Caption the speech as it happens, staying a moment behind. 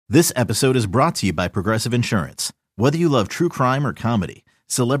This episode is brought to you by Progressive Insurance. Whether you love true crime or comedy,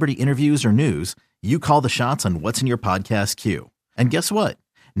 celebrity interviews or news, you call the shots on what's in your podcast queue. And guess what?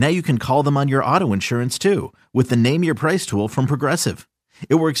 Now you can call them on your auto insurance too with the Name Your Price tool from Progressive.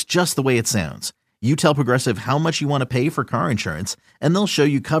 It works just the way it sounds. You tell Progressive how much you want to pay for car insurance, and they'll show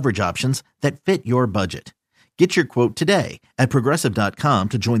you coverage options that fit your budget. Get your quote today at Progressive.com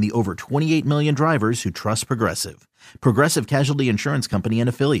to join the over 28 million drivers who trust Progressive. Progressive Casualty Insurance Company and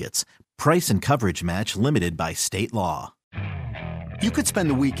Affiliates. Price and coverage match limited by state law. You could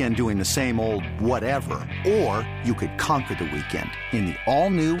spend the weekend doing the same old whatever, or you could conquer the weekend in the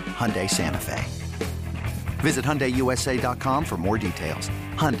all-new Hyundai Santa Fe. Visit HyundaiUSA.com for more details.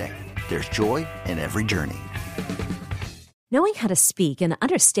 Hyundai, there's joy in every journey. Knowing how to speak and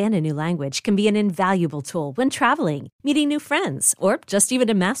understand a new language can be an invaluable tool when traveling, meeting new friends, or just even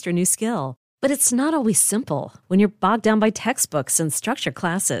to master a new skill. But it's not always simple when you're bogged down by textbooks and structure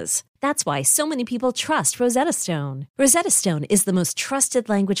classes. That's why so many people trust Rosetta Stone. Rosetta Stone is the most trusted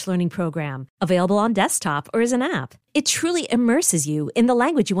language learning program, available on desktop or as an app. It truly immerses you in the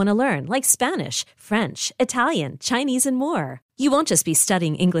language you want to learn, like Spanish, French, Italian, Chinese, and more. You won't just be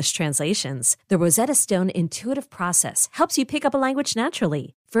studying English translations. The Rosetta Stone intuitive process helps you pick up a language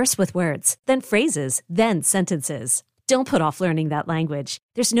naturally, first with words, then phrases, then sentences. Don't put off learning that language.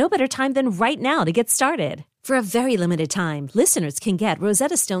 There's no better time than right now to get started. For a very limited time, listeners can get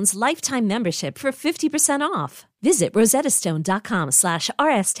Rosetta Stone's lifetime membership for 50% off. Visit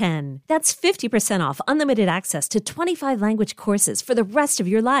rosettastone.com/rs10. That's 50% off unlimited access to 25 language courses for the rest of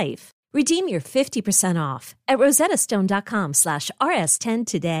your life. Redeem your 50% off at rosettastone.com/rs10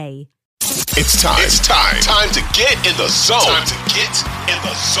 today. It's time. Time to get in the zone.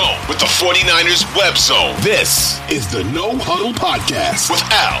 With the 49ers Web Zone. This is the No Huddle Podcast with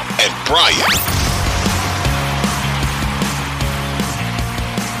Al and Brian.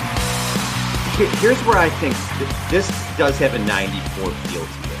 Here's where I think this does have a 94 feel to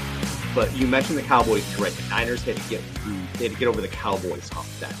it. But you mentioned the Cowboys, you're right. The Niners had to get through. They had to get over the Cowboys hump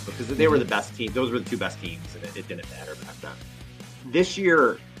then because they were the best team. Those were the two best teams, and it didn't matter back then. This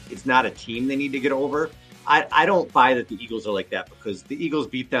year, it's not a team they need to get over. I don't buy that the Eagles are like that because the Eagles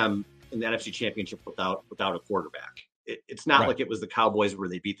beat them in the NFC Championship without a quarterback. It's not like it was the Cowboys where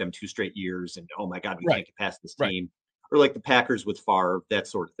they beat them 2 straight years and, oh my God, we can't get past this team. Or like the Packers with Favre, that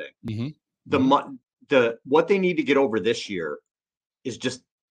sort of thing. What they need to get over this year is just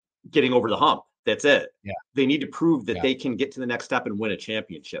getting over the hump. That's it. Yeah. They need to prove that they can get to the next step and win a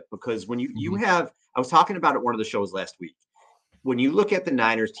championship. Because when you have, I was talking about it at one of the shows last week. When you look at the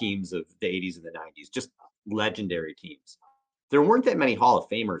Niners teams of the 80s and the 90s, just legendary teams, there weren't that many Hall of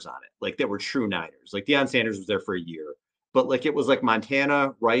Famers on it. Like that were true Niners. Like Deion Sanders was there for a year, but like it was like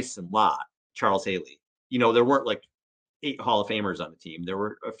Montana, Rice, and Lott, Charles Haley. You know, there weren't like 8 Hall of Famers on the team. There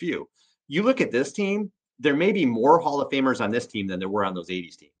were a few. You look at this team, there may be more Hall of Famers on this team than there were on those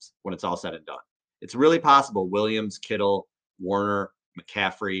 80s teams when it's all said and done. It's really possible. Williams, Kittle, Warner,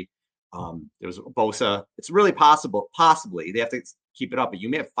 McCaffrey, there was Bosa. It's really possibly they have to keep it up, but you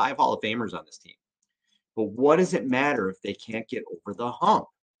may have 5 Hall of Famers on this team. But what does it matter if they can't get over the hump?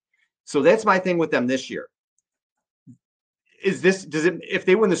 So that's my thing with them this year. If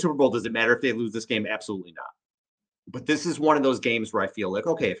they win the Super Bowl, does it matter if they lose this game? Absolutely not. But this is one of those games where I feel like,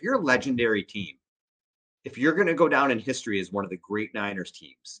 okay, if you're a legendary team, if you're going to go down in history as one of the great Niners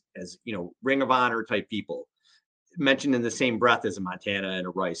teams, as, you know, Ring of Honor type people, mentioned in the same breath as a Montana and a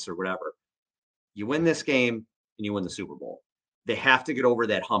Rice or whatever, you win this game and you win the Super Bowl. They have to get over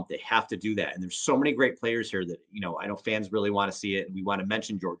that hump. They have to do that. And there's so many great players here that, you know, I know fans really want to see it. And we want to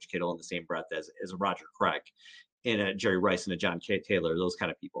mention George Kittle in the same breath as a Roger Craig and a Jerry Rice and a John K. Taylor, those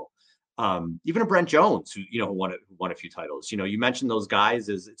kind of people. Even a Brent Jones, who, you know, won a few titles. You know, you mentioned those guys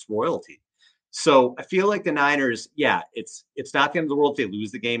as it's royalty. So I feel like the Niners, it's not the end of the world if they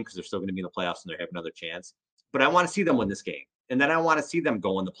lose the game because they're still going to be in the playoffs and they have another chance. But I want to see them win this game. And then I want to see them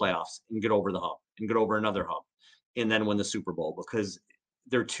go in the playoffs and get over the hump and get over another hump and then win the Super Bowl because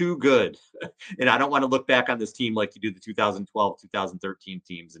they're too good. And I don't want to look back on this team like you do the 2012, 2013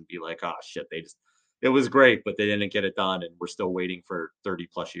 teams and be like, oh, shit, it was great, but they didn't get it done. And we're still waiting for 30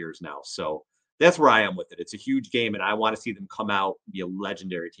 plus years now. So that's where I am with it. It's a huge game. And I want to see them come out and be a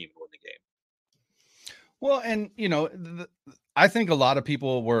legendary team and win the game. Well, and, you know, I think a lot of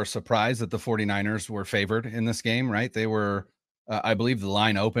people were surprised that the 49ers were favored in this game, right? They were, I believe the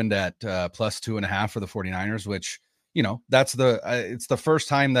line opened at plus 2.5 for the 49ers, which, you know, that's it's the first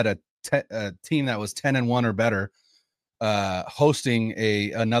time that a team that was 10-1 or better hosting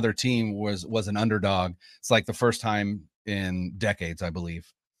another team was an underdog. It's like the first time in decades, I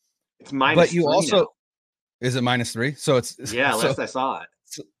believe. It's minus. But you also now. Is it -3? So it's last I saw it.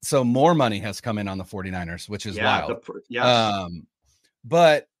 So more money has come in on the 49ers, which is wild. Yes.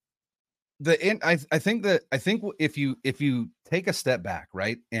 But I think if you take a step back,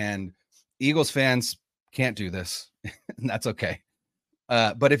 right, and Eagles fans can't do this, and that's okay.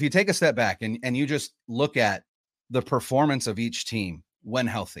 But if you take a step back and you just look at the performance of each team when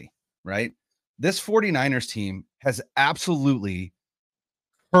healthy, right? This 49ers team has absolutely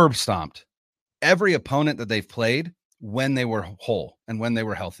curb stomped every opponent that they've played when they were whole and when they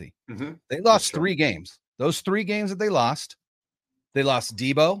were healthy. Mm-hmm. They lost 3 games. Those 3 games that they lost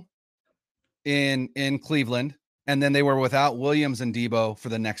Debo in Cleveland, and then they were without Williams and Debo for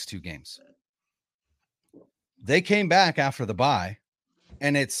the next 2 games. They came back after the bye,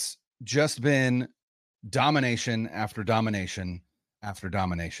 and it's just been domination after domination after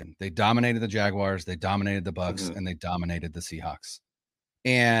domination. They dominated the Jaguars, they dominated the Bucs, and they dominated the Seahawks.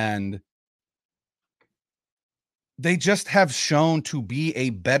 And they just have shown to be a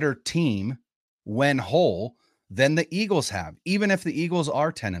better team when whole than the Eagles have, even if the Eagles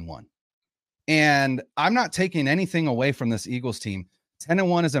are 10-1. And I'm not taking anything away from this Eagles team.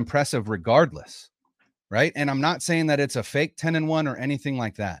 10-1 is impressive regardless, right? And I'm not saying that it's a fake 10-1 or anything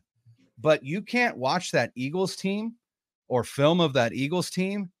like that. But you can't watch that Eagles team or film of that Eagles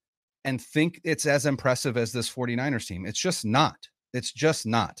team and think it's as impressive as this 49ers team. It's just not. It's just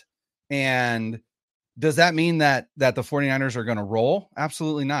not. And does that mean that the 49ers are going to roll?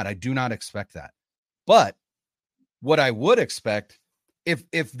 Absolutely not. I do not expect that. But what I would expect,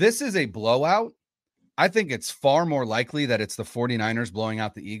 if this is a blowout, I think it's far more likely that it's the 49ers blowing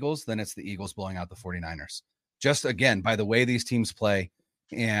out the Eagles than it's the Eagles blowing out the 49ers. Just again, by the way these teams play,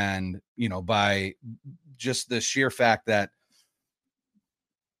 and by just the sheer fact that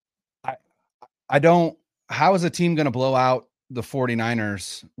I don't, how is a team going to blow out the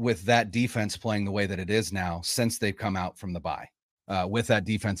 49ers with that defense playing the way that it is now since they've come out from the bye, with that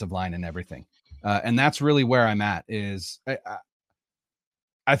defensive line and everything? And that's really where I'm at. Is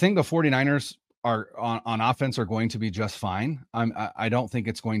I think the 49ers are on offense are going to be just fine. I don't think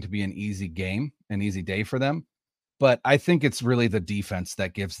it's going to be an easy game, an easy day for them. But I think it's really the defense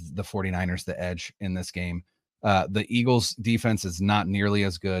that gives the 49ers the edge in this game. The Eagles defense is not nearly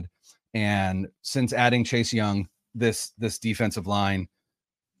as good. And since adding Chase Young, this defensive line,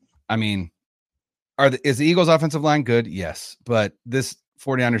 I mean, is the Eagles offensive line good? Yes. But this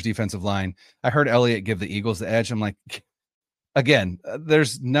 49ers defensive line, I heard Elliott give the Eagles the edge. I'm like, again,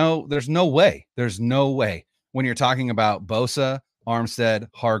 there's no way. There's no way when you're talking about Bosa, Armstead,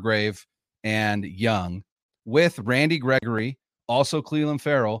 Hargrave, and Young, with Randy Gregory, also Cleveland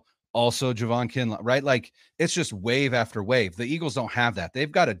Farrell, also Javon Kinlaw, right? Like, it's just wave after wave. The Eagles don't have that.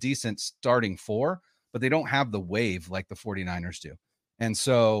 They've got a decent starting 4, but they don't have the wave like the 49ers do. And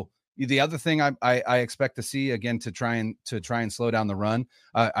so the other thing I expect to see, again, to try and slow down the run,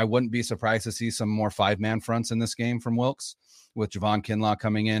 I wouldn't be surprised to see some more 5-man fronts in this game from Wilkes, with Javon Kinlaw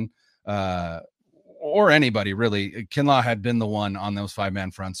coming in, or anybody really. Kinlaw had been the one on those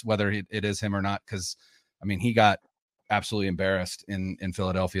 5-man fronts, whether it is him or not, because I mean, he got absolutely embarrassed in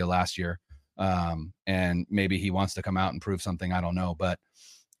Philadelphia last year. And maybe he wants to come out and prove something. I don't know, but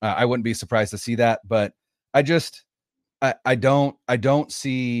I wouldn't be surprised to see that. But I don't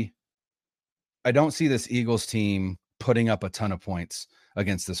see this Eagles team putting up a ton of points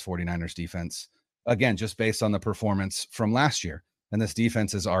against this 49ers defense. Again, just based on the performance from last year. And this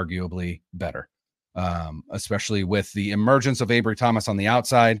defense is arguably better, especially with the emergence of Avery Thomas on the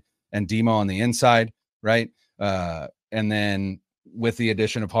outside and Demo on the inside. Right. And then with the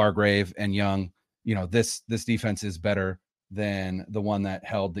addition of Hargrave and Young, this defense is better than the one that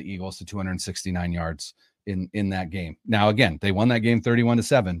held the Eagles to 269 yards in that game. Now, again, they won that game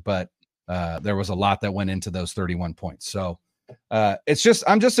 31-7, but there was a lot that went into those 31 points. So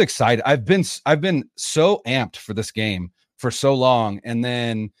I'm just excited. I've been so amped for this game for so long. And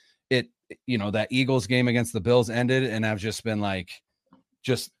then that Eagles game against the Bills ended, and I've just been like,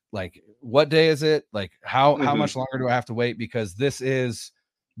 what day is it? Like, how much longer do I have to wait? Because this is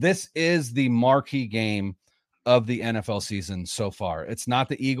the marquee game of the NFL season so far. It's not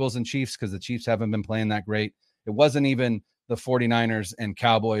the Eagles and Chiefs, because the Chiefs haven't been playing that great. It wasn't even the 49ers and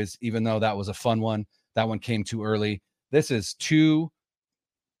Cowboys, even though that was a fun one. That one came too early. This is 2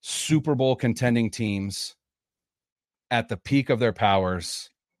 Super Bowl contending teams at the peak of their powers,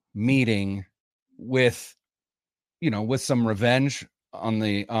 meeting with some revenge on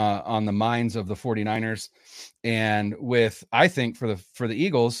the minds of the 49ers, and with, I think, for the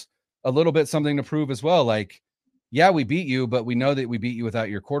Eagles, a little bit something to prove as well. Like, yeah, we beat you, but we know that we beat you without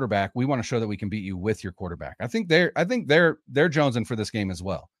your quarterback. We want to show that we can beat you with your quarterback. I think they're jonesing for this game as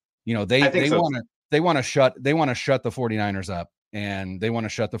well. They want to shut the 49ers up and they want to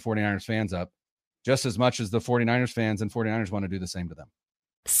shut the 49ers fans up just as much as the 49ers fans and 49ers want to do the same to them.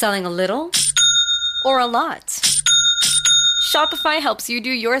 Selling a little or a lot? Shopify helps you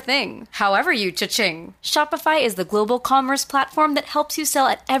do your thing, however you cha-ching. Shopify is the global commerce platform that helps you sell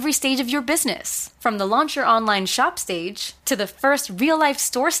at every stage of your business. From the launch your online shop stage, to the first real-life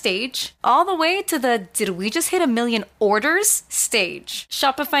store stage, all the way to the did we just hit 1 million orders stage.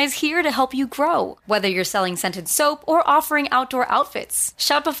 Shopify's here to help you grow. Whether you're selling scented soap or offering outdoor outfits,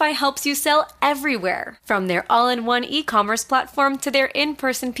 Shopify helps you sell everywhere. From their all-in-one e-commerce platform to their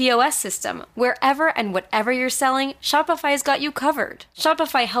in-person POS system, wherever and whatever you're selling, Shopify's got you covered.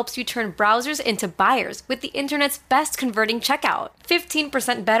 Shopify helps you turn browsers into buyers with the internet's best converting checkout.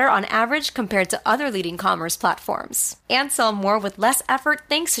 15% better on average compared to other leading commerce platforms. And sell more with less effort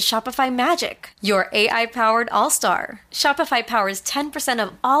thanks to Shopify Magic, your AI-powered all-star. Shopify powers 10%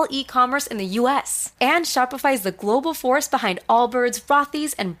 of all e-commerce in the US. And Shopify is the global force behind Allbirds,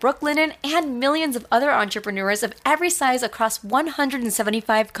 Rothy's, and Brooklinen, and millions of other entrepreneurs of every size across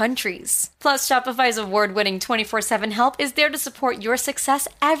 175 countries. Plus, Shopify's award-winning 24/7 help is there to support your success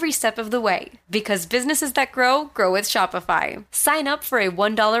every step of the way. Because businesses that grow, grow with Shopify. Sign up for a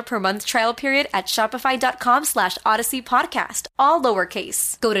 $1 per month trial period at shopify.com/Odyssey Podcast, all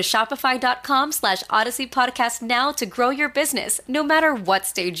lowercase. Go to shopify.com/Odyssey Podcast now to grow your business, no matter what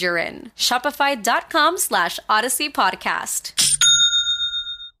stage you're in. Shopify.com/Odyssey Podcast.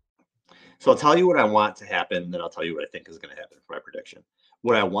 So I'll tell you what I want to happen, and then I'll tell you what I think is going to happen for my prediction.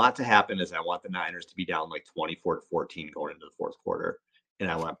 What I want to happen is I want the Niners to be down like 24-14 going into the fourth quarter.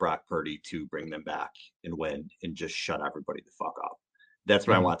 And I want Brock Purdy to bring them back and win and just shut everybody the fuck up. That's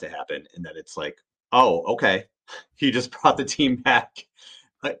what I want to happen. And then it's like, oh, okay. He just brought the team back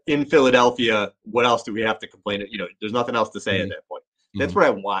in Philadelphia. What else do we have to complain? There's nothing else to say at that point. That's what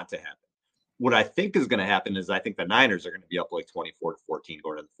I want to happen. What I think is going to happen is I think the Niners are going to be up like 24-14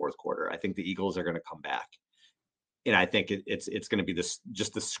 going into the fourth quarter. I think the Eagles are going to come back. And I think it's going to be just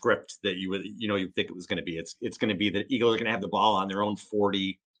the script that you think it was going to be. It's going to be the Eagles are going to have the ball on their own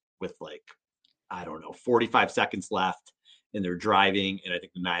 40 with 45 seconds left, and they're driving. And I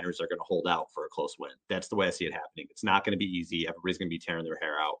think the Niners are going to hold out for a close win. That's the way I see it happening. It's not going to be easy. Everybody's going to be tearing their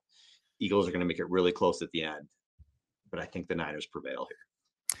hair out. Eagles are going to make it really close at the end, but I think the Niners prevail here.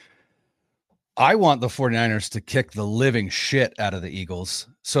 I want the 49ers to kick the living shit out of the Eagles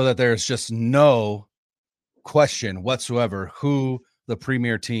so that there's just no question whatsoever who the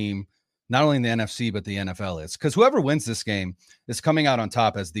premier team, not only in the NFC, but the NFL is. Because whoever wins this game is coming out on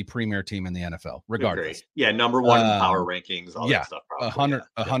top as the premier team in the NFL, regardless. Yeah, number one in the power rankings, all that stuff.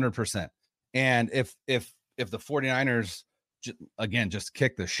 100%. And if the 49ers, just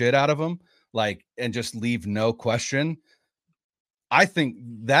kick the shit out of them, and just leave no question, I think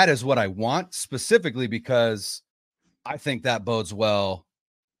that is what I want, specifically because I think that bodes well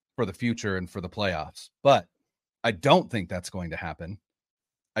for the future and for the playoffs. But I don't think that's going to happen.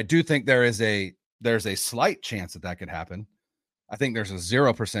 I do think there's a slight chance that could happen. I think there's a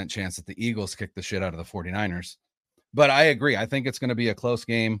 0% chance that the Eagles kick the shit out of the 49ers. But I agree. I think it's going to be a close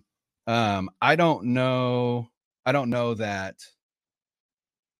game. I don't know that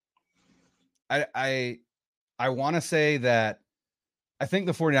I want to say that I think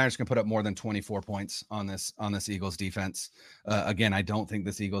the 49ers can put up more than 24 points on this Eagles defense. Again, I don't think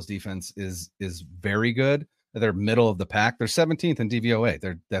this Eagles defense is very good. They're middle of the pack. They're 17th in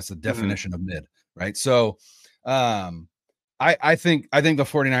DVOA. That's the definition of mid, right? So I think the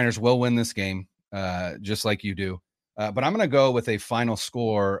 49ers will win this game, just like you do. But I'm going to go with a final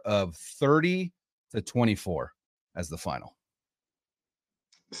score of 30-24 as the final.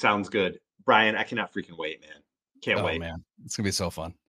 Sounds good. Brian, I cannot freaking wait, man. Can't wait. Man, it's going to be so fun.